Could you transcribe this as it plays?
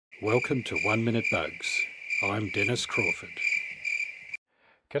Welcome to 1 Minute Bugs. I'm Dennis Crawford.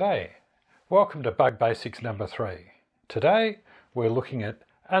 G'day, welcome to Bug Basics number 3. Today we're looking at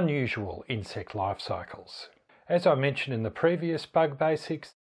unusual insect life cycles. As I mentioned in the previous Bug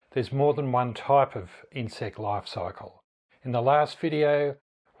Basics, there's more than one type of insect life cycle. In the last video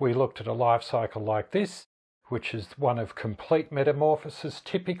we looked at a life cycle like this, which is one of complete metamorphosis,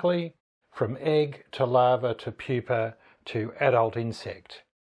 typically from egg to larva to pupa to adult insect.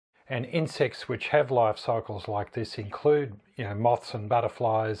 And insects which have life cycles like this include, moths and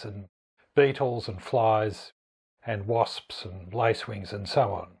butterflies and beetles and flies and wasps and lacewings and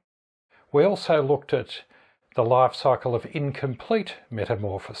so on. We also looked at the life cycle of incomplete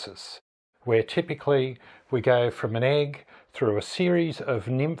metamorphosis, where typically we go from an egg through a series of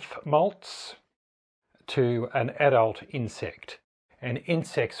nymph molts to an adult insect. And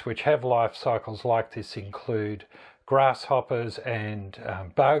insects which have life cycles like this include grasshoppers and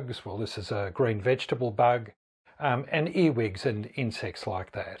bugs. Well, this is a green vegetable bug, and earwigs and insects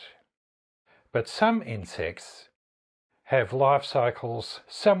like that. But some insects have life cycles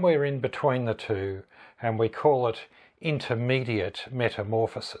somewhere in between the two, and we call it intermediate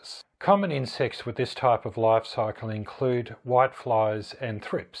metamorphosis. Common insects with this type of life cycle include whiteflies and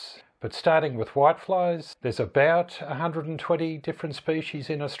thrips. But starting with whiteflies, there's about 120 different species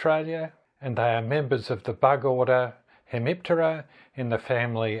in Australia, and they are members of the bug order Hemiptera in the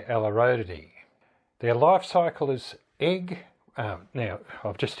family Aleyrodidae. Their life cycle is egg. Now,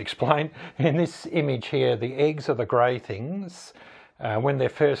 I've just explained. In this image here, the eggs are the grey things. When they're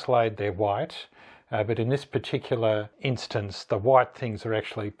first laid, they're white. But in this particular instance, the white things are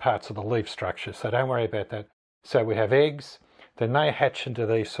actually parts of the leaf structure, so don't worry about that. So we have eggs, then they hatch into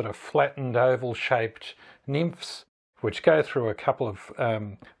these sort of flattened oval-shaped nymphs, which go through a couple of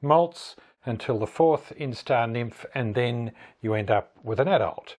molts until the fourth instar nymph, and then you end up with an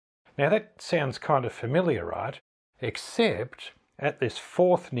adult. Now that sounds kind of familiar, right? Except at this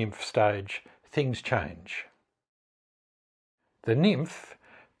fourth nymph stage, things change. The nymph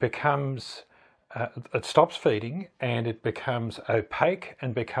becomes, it stops feeding and it becomes opaque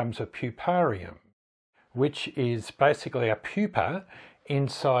and becomes a puparium, which is basically a pupa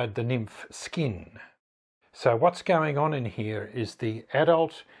inside the nymph skin. So what's going on in here is the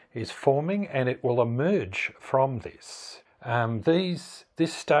adult is forming and it will emerge from this.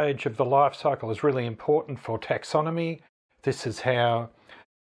 This stage of the life cycle is really important for taxonomy. This is how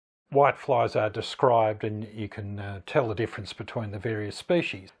whiteflies are described, and you can tell the difference between the various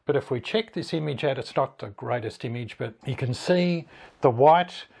species. But if we check this image out, it's not the greatest image, but you can see the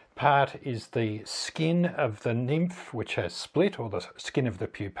white part is the skin of the nymph, which has split, or the skin of the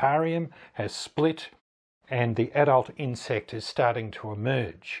puparium has split, and the adult insect is starting to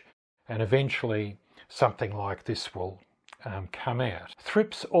emerge, and eventually something like this will come out.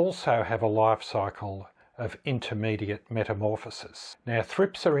 Thrips also have a life cycle of intermediate metamorphosis. Now,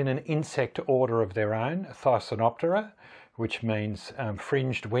 thrips are in an insect order of their own, Thysanoptera, which means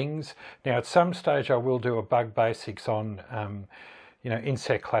fringed wings. Now, at some stage I will do a Bug Basics on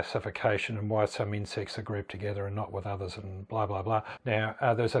insect classification and why some insects are grouped together and not with others and blah, blah, blah. Now,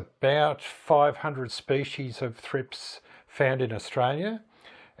 there's about 500 species of thrips found in Australia,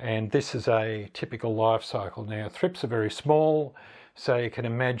 and this is a typical life cycle. Now, thrips are very small, so you can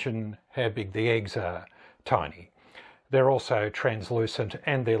imagine how big the eggs are, tiny. They're also translucent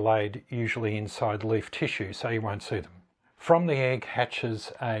and they're laid usually inside leaf tissue, so you won't see them. From the egg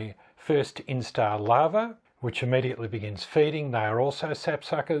hatches a first instar larva, which immediately begins feeding. They are also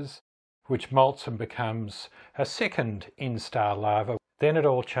sap-suckers, which molts and becomes a second instar larva. Then it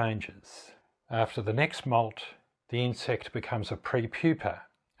all changes. After the next molt, the insect becomes a prepupa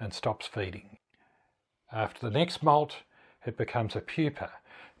and stops feeding. After the next molt, it becomes a pupa.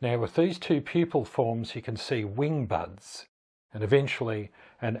 Now, with these two pupal forms, you can see wing buds, and eventually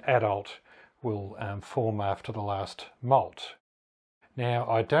an adult will form after the last molt. Now,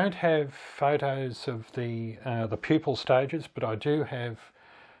 I don't have photos of the pupal stages, but I do have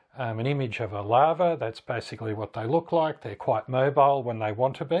an image of a larva. That's basically what they look like. They're quite mobile when they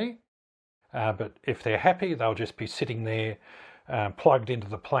want to be, but if they're happy, they'll just be sitting there plugged into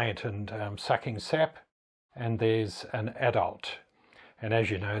the plant and sucking sap, and there's an adult. And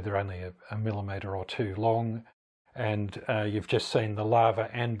as you know, they're only a millimetre or two long, and you've just seen the larva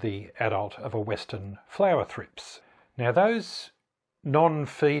and the adult of a western flower thrips. Now, those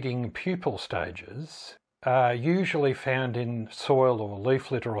non-feeding pupal stages are usually found in soil or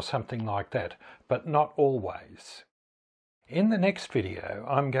leaf litter or something like that, but not always. In the next video,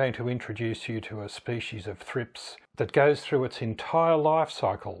 I'm going to introduce you to a species of thrips that goes through its entire life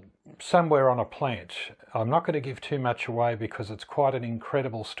cycle somewhere on a plant. I'm not going to give too much away because it's quite an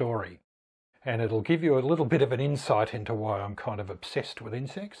incredible story. And it'll give you a little bit of an insight into why I'm kind of obsessed with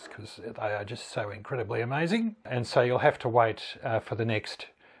insects, because they are just so incredibly amazing. And so you'll have to wait for the next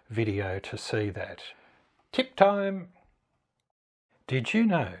video to see that. Tip time! Did you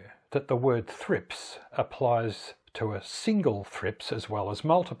know that the word thrips applies to a single thrips as well as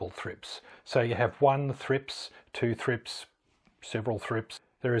multiple thrips? So you have one thrips, two thrips, several thrips.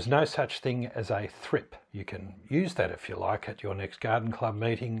 There is no such thing as a thrip. You can use that if you like at your next garden club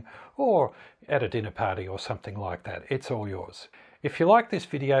meeting or at a dinner party or something like that. It's all yours. If you like this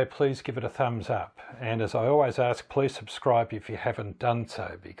video, please give it a thumbs up. And as I always ask, please subscribe if you haven't done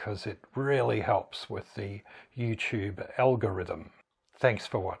so, because it really helps with the YouTube algorithm. Thanks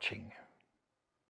for watching.